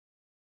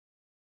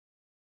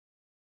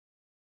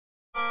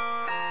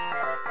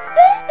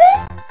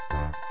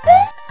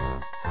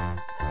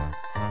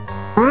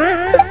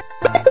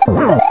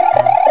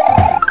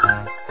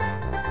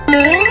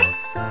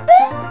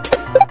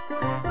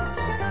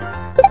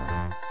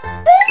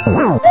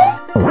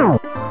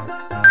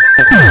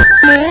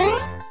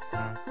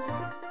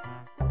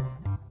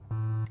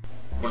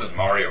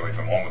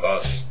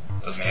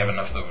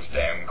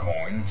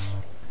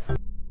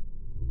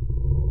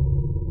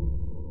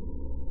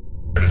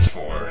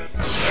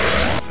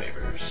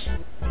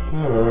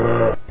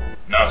No,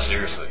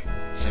 seriously.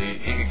 See,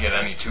 he could get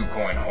any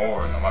 2-coin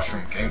whore in the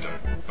Mushroom Kingdom,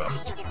 but...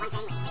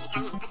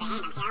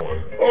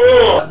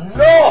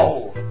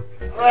 No!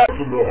 That's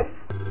enough.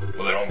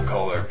 Well, they don't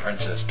call her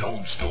Princess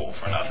Toadstool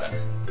for nothing.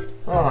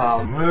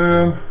 Oh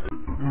man,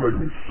 you make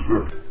me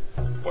sick.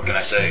 What can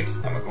I say?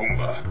 I'm a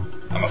Goomba.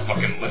 I'm a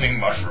fucking living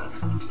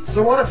mushroom.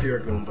 So what if you're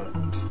a Goomba?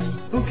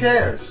 Who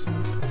cares?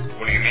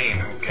 What do you mean,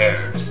 who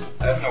cares?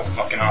 I have no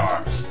fucking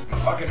arms. I'm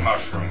a fucking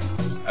mushroom.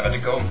 I've had to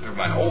go through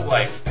my whole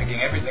life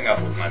picking everything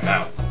up with my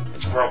mouth.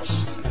 It's gross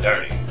and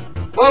dirty.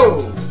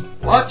 Whoa!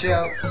 Watch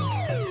out!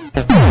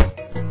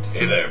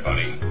 Hey there,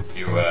 buddy.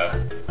 You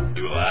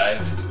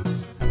alive?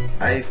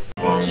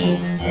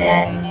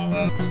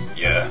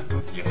 Yeah,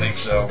 you think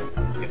so?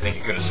 You think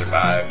you could have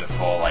survived a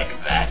fall like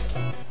that?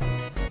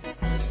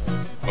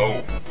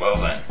 Oh, well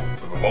then,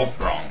 we were both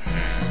wrong.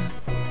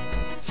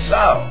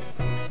 So,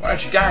 why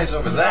aren't you guys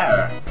over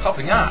there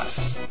helping us?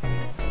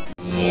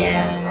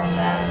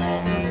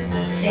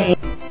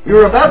 You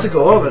were about to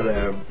go over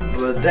there,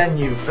 but then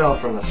you fell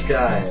from the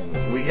sky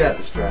and we got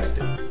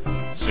distracted.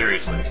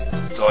 Seriously,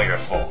 it's all your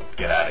fault.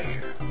 Get out of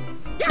here.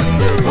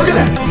 Look at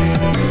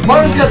that!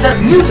 Marvin's got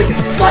that music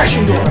and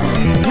flashing going on.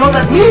 You know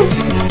that means?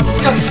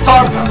 He's got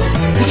star power.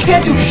 And you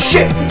can't do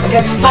shit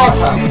against star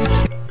power.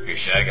 Hey,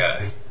 Shy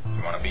Guy,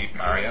 you wanna beat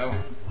Mario?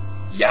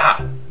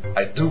 Yeah,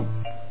 I do.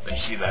 Then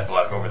you see that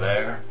block over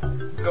there?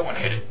 Go and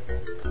hit it.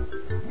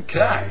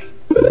 Okay.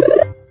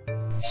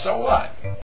 So what?